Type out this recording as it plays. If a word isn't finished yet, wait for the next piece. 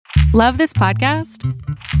Love this podcast?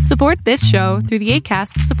 Support this show through the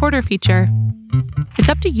Acast supporter feature. It's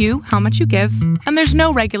up to you how much you give, and there's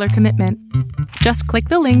no regular commitment. Just click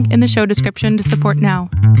the link in the show description to support now.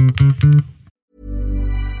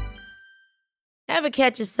 Ever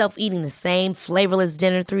catch yourself eating the same flavorless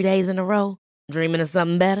dinner 3 days in a row? Dreaming of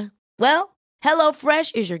something better? Well,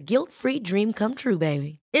 HelloFresh is your guilt-free dream come true,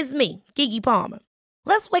 baby. It's me, Keke Palmer.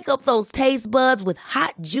 Let's wake up those taste buds with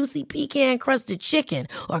hot, juicy pecan-crusted chicken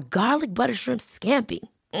or garlic butter shrimp scampi.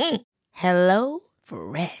 Hello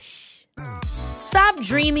Fresh. Stop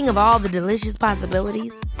dreaming of all the delicious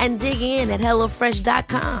possibilities and dig in at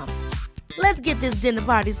HelloFresh.com. Let's get this dinner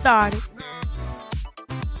party started.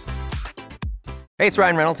 Hey, it's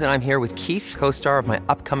Ryan Reynolds, and I'm here with Keith, co-star of my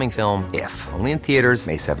upcoming film, If, only in theaters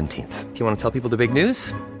May 17th. Do you want to tell people the big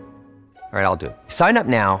news? All right, I'll do it. Sign up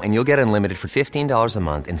now and you'll get unlimited for $15 a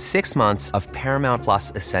month and 6 months of Paramount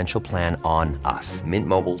Plus Essential Plan on us.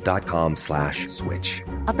 MintMobile.com/switch.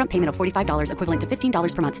 Upfront payment of $45 equivalent to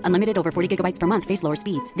 $15 per month. Unlimited over 40 gigabytes per month. Face lower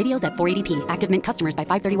speeds. Videos at 480p. Active Mint customers by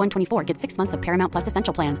 531.24 get 6 months of Paramount Plus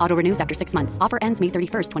Essential Plan. Auto renews after 6 months. Offer ends May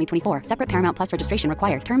 31st, 2024. Separate Paramount Plus registration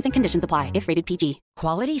required. Terms and conditions apply if rated PG.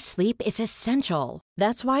 Quality sleep is essential.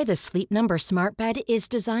 That's why the Sleep Number Smart Bed is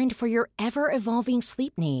designed for your ever-evolving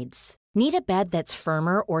sleep needs. Need a bed that's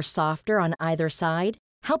firmer or softer on either side?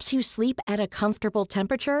 Helps you sleep at a comfortable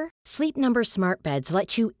temperature? Sleep Number Smart Beds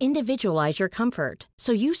let you individualize your comfort,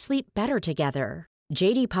 so you sleep better together.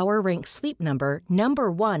 J.D. Power ranks Sleep Number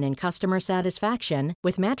number 1 in customer satisfaction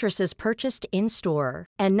with mattresses purchased in-store.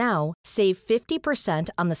 And now, save 50%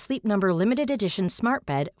 on the Sleep Number Limited Edition Smart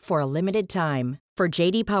Bed for a limited time. For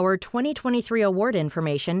J.D. Power 2023 award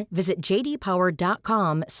information, visit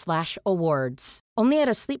jdpower.com/awards. Only at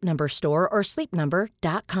a Sleep Number store or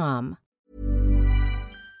sleepnumber.com.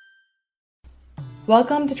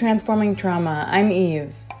 Welcome to Transforming Trauma. I'm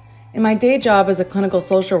Eve. In my day job as a clinical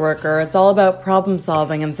social worker, it's all about problem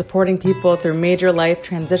solving and supporting people through major life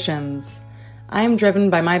transitions. I am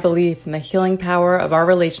driven by my belief in the healing power of our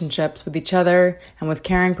relationships with each other and with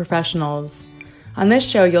caring professionals. On this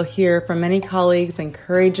show, you'll hear from many colleagues and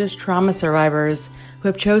courageous trauma survivors who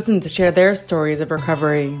have chosen to share their stories of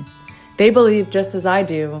recovery. They believe, just as I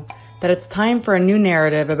do, that it's time for a new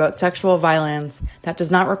narrative about sexual violence that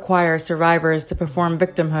does not require survivors to perform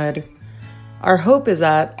victimhood. Our hope is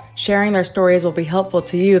that sharing their stories will be helpful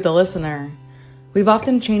to you, the listener. We've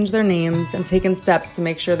often changed their names and taken steps to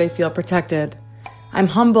make sure they feel protected. I'm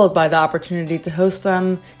humbled by the opportunity to host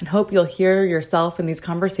them and hope you'll hear yourself in these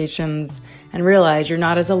conversations and realize you're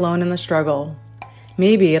not as alone in the struggle.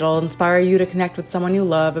 Maybe it'll inspire you to connect with someone you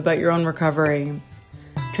love about your own recovery.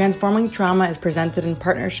 Transforming Trauma is presented in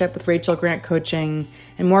partnership with Rachel Grant Coaching,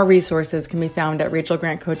 and more resources can be found at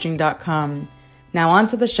rachelgrantcoaching.com. Now on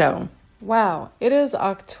to the show. Wow, it is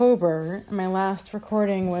October. My last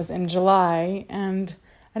recording was in July, and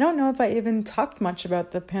I don't know if I even talked much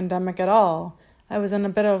about the pandemic at all. I was in a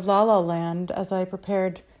bit of la-la land as I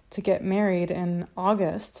prepared to get married in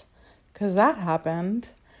August, because that happened.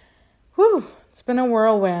 Whew, it's been a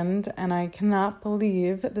whirlwind, and I cannot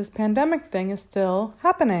believe this pandemic thing is still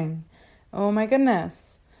happening. Oh my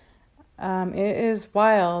goodness. It is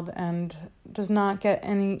wild and does not get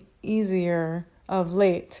any easier of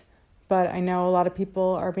late, but I know a lot of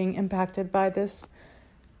people are being impacted by this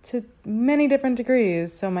to many different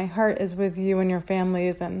degrees, so my heart is with you and your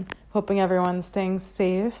families and hoping everyone's staying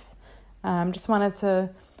safe. Just wanted to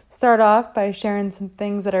start off by sharing some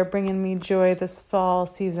things that are bringing me joy this fall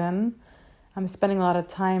season. I'm spending a lot of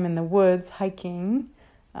time in the woods hiking,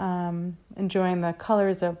 enjoying the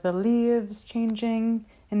colors of the leaves changing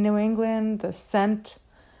in New England, the scent,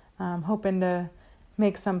 hoping to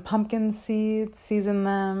make some pumpkin seeds, season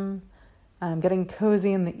them, getting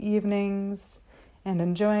cozy in the evenings, and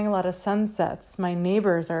enjoying a lot of sunsets. My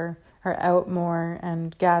neighbors are out more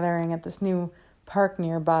and gathering at this new park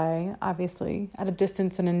nearby, obviously at a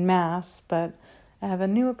distance and in mass, but I have a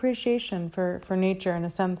new appreciation for nature in a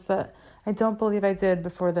sense that I don't believe I did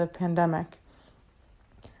before the pandemic.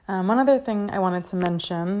 One other thing I wanted to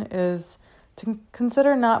mention is to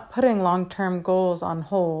consider not putting long-term goals on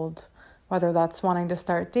hold, whether that's wanting to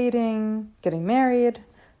start dating, getting married,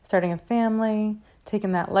 starting a family,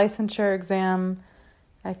 taking that licensure exam.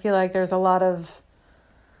 I feel like there's a lot of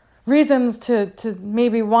reasons to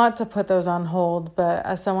maybe want to put those on hold, but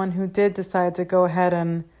as someone who did decide to go ahead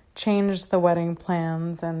and change the wedding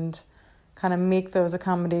plans and kind of make those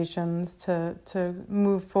accommodations to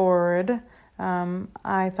move forward,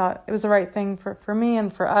 I thought it was the right thing for me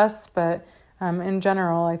and for us, but in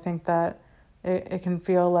general, I think that it can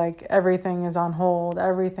feel like everything is on hold,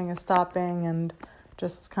 everything is stopping, and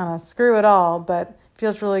just kind of screw it all. But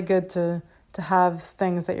feels really good to have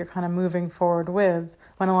things that you're kind of moving forward with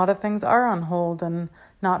when a lot of things are on hold and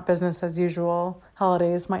not business as usual.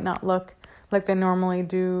 Holidays might not look like they normally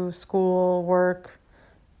do. School, work,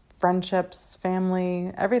 friendships,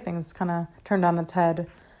 family, everything's kind of turned on its head.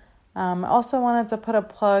 I also wanted to put a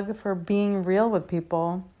plug for being real with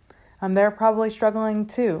people. They're probably struggling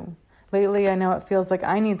too. Lately, I know it feels like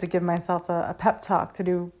I need to give myself a pep talk to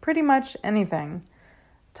do pretty much anything.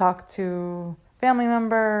 Talk to a family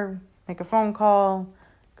member, make a phone call,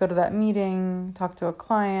 go to that meeting, talk to a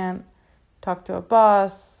client, talk to a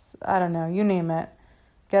boss, I don't know, you name it.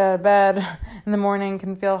 Get out of bed in the morning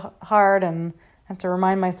can feel hard, and I have to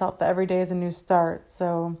remind myself that every day is a new start.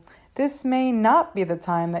 So this may not be the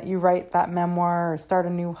time that you write that memoir or start a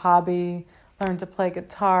new hobby, learn to play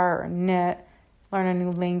guitar or knit, learn a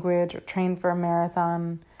new language, or train for a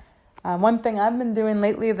marathon. One thing I've been doing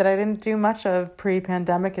lately that I didn't do much of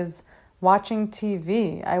pre-pandemic is watching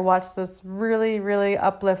TV. I watched this really, really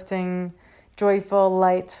uplifting, joyful,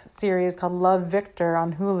 light series called Love, Victor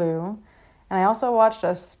on Hulu. And I also watched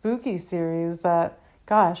a spooky series that,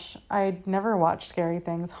 gosh, I'd never watched scary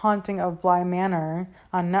things, Haunting of Bly Manor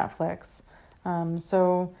on Netflix.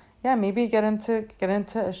 So yeah, maybe get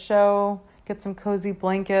into a show, get some cozy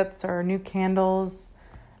blankets or new candles,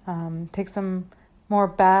 take some more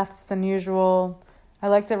baths than usual. I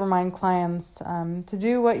like to remind clients to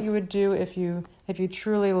do what you would do if you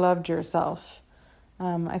truly loved yourself.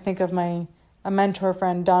 I think of a mentor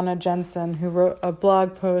friend, Donna Jensen, who wrote a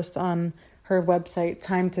blog post on her website,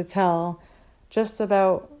 Time to Tell, just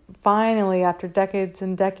about finally, after decades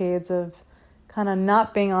and decades of kind of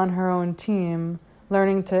not being on her own team,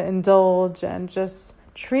 learning to indulge and just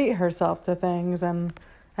treat herself to things. And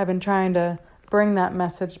I've been trying to bring that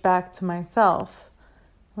message back to myself.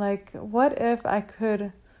 Like, what if I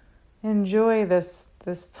could enjoy this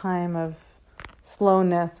time of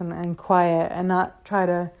slowness and quiet and not try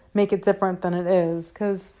to make it different than it is?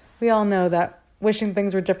 Because we all know that wishing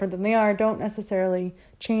things were different than they are don't necessarily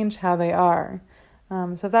change how they are.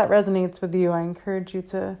 So if that resonates with you, I encourage you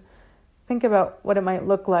to think about what it might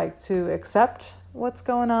look like to accept what's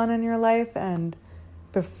going on in your life and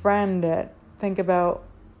befriend it. Think about,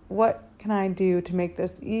 what can I do to make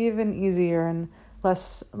this even easier and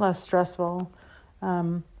less stressful?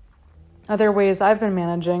 Other ways I've been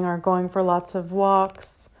managing are going for lots of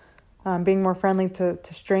walks, being more friendly to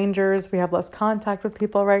strangers. We have less contact with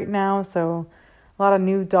people right now, so a lot of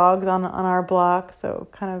new dogs on our block, so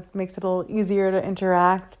kind of makes it a little easier to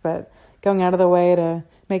interact, but going out of the way to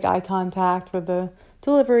make eye contact with the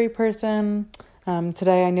delivery person.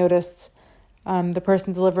 Today I noticed the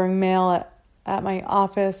person delivering mail at my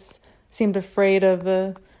office seemed afraid of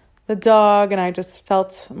the dog, and I just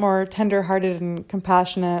felt more tender-hearted and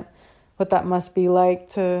compassionate what that must be like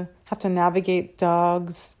to have to navigate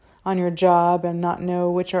dogs on your job and not know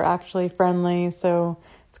which are actually friendly. So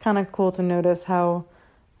it's kind of cool to notice how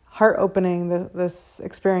heart-opening this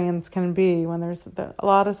experience can be when there's a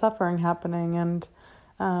lot of suffering happening. And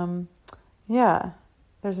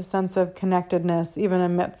there's a sense of connectedness even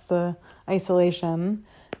amidst the isolation.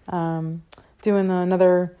 Doing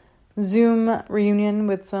another Zoom reunion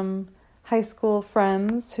with some high school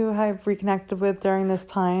friends who I've reconnected with during this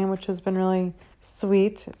time, which has been really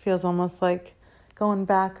sweet. It feels almost like going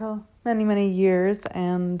back many, many years,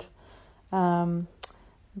 and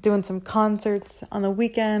doing some concerts on the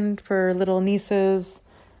weekend for little nieces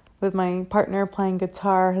with my partner playing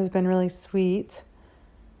guitar has been really sweet.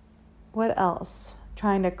 What else?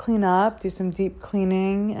 Trying to clean up, do some deep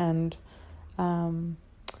cleaning, and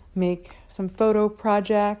make some photo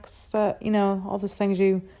projects that, all those things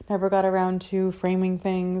you never got around to, framing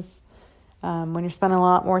things. When you're spending a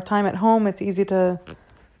lot more time at home, it's easy to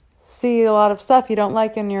see a lot of stuff you don't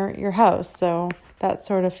like in your house. So that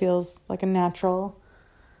sort of feels like a natural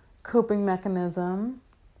coping mechanism.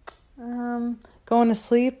 Going to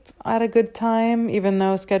sleep at a good time, even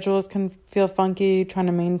though schedules can feel funky, trying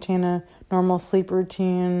to maintain a normal sleep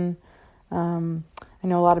routine. I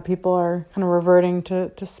know a lot of people are kind of reverting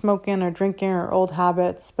to smoking or drinking or old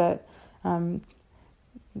habits, but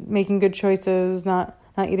making good choices, not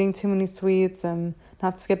eating too many sweets and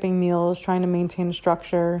not skipping meals, trying to maintain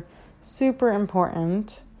structure, super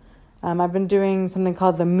important. I've been doing something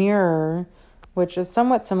called the Mirror, which is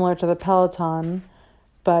somewhat similar to the Peloton,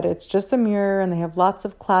 but it's just a mirror and they have lots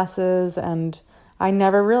of classes, and I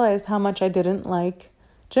never realized how much I didn't like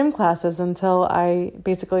gym classes until I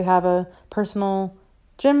basically have a personal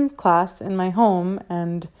gym class in my home,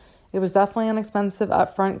 and it was definitely an expensive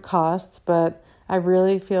upfront cost, but I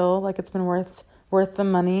really feel like it's been worth the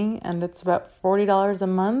money, and it's about $40 a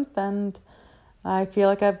month, and I feel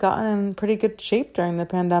like I've gotten in pretty good shape during the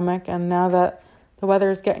pandemic, and now that the weather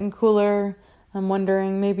is getting cooler, I'm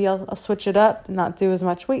wondering maybe I'll switch it up, not do as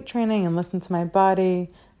much weight training and listen to my body,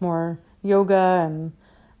 more yoga and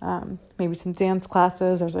maybe some dance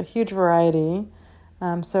classes. There's a huge variety.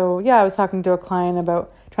 I was talking to a client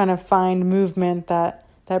about trying to find movement that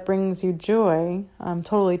brings you joy,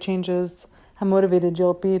 totally changes how motivated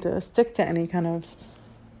you'll be to stick to any kind of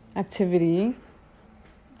activity.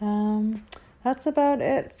 That's about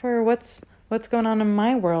it for what's going on in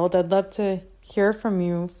my world. I'd love to hear from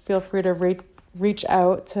you. Feel free to reach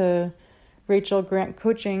out to Rachel Grant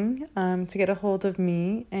Coaching to get a hold of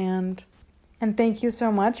me. And thank you so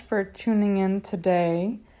much for tuning in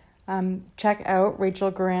today. Check out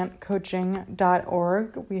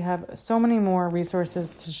rachelgrantcoaching.org. We have so many more resources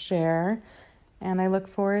to share, and I look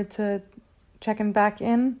forward to checking back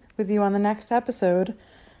in with you on the next episode.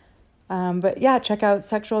 Check out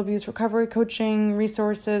sexual abuse recovery coaching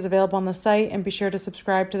resources available on the site, and be sure to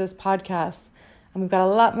subscribe to this podcast. And we've got a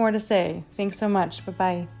lot more to say. Thanks so much.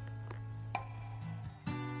 Bye-bye.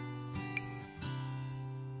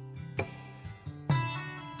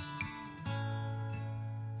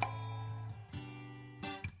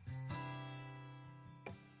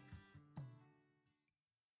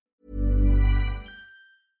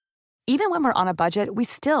 Even when we're on a budget, we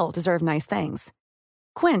still deserve nice things.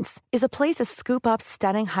 Quince is a place to scoop up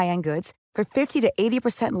stunning high-end goods for 50 to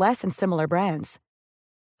 80% less than similar brands.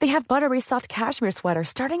 They have buttery soft cashmere sweaters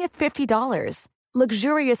starting at $50,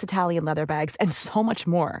 luxurious Italian leather bags, and so much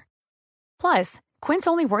more. Plus, Quince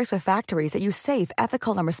only works with factories that use safe,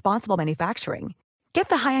 ethical, and responsible manufacturing. Get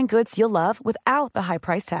the high-end goods you'll love without the high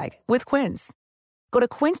price tag with Quince. Go to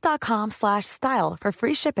quince.com/style for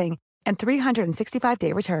free shipping and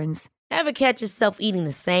 365-day returns. Ever catch yourself eating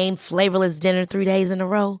the same flavorless dinner 3 days in a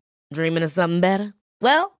row? Dreaming of something better?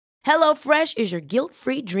 Well, HelloFresh is your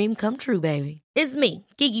guilt-free dream come true, baby. It's me,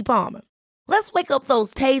 Keke Palmer. Let's wake up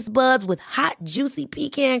those taste buds with hot, juicy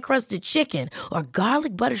pecan-crusted chicken or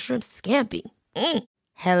garlic butter shrimp scampi.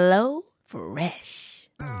 Hello Fresh.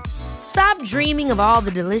 Stop dreaming of all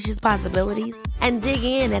the delicious possibilities and dig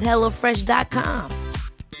in at HelloFresh.com.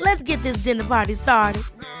 Let's get this dinner party started.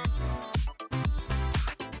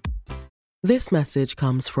 This message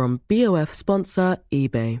comes from BOF sponsor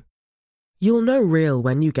eBay. You'll know real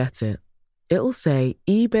when you get it. It'll say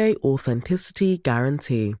eBay Authenticity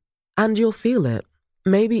Guarantee. And you'll feel it.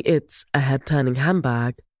 Maybe it's a head-turning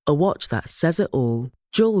handbag, a watch that says it all,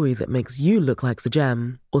 jewelry that makes you look like the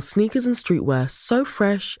gem, or sneakers and streetwear so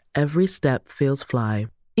fresh every step feels fly.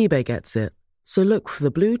 eBay gets it. So look for the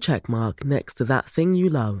blue check mark next to that thing you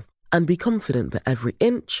love. And be confident that every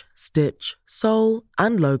inch, stitch, sole,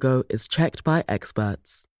 and logo is checked by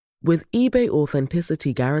experts. With eBay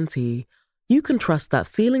Authenticity Guarantee, you can trust that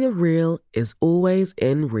feeling of real is always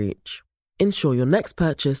in reach. Ensure your next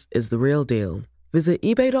purchase is the real deal. Visit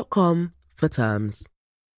ebay.com for terms.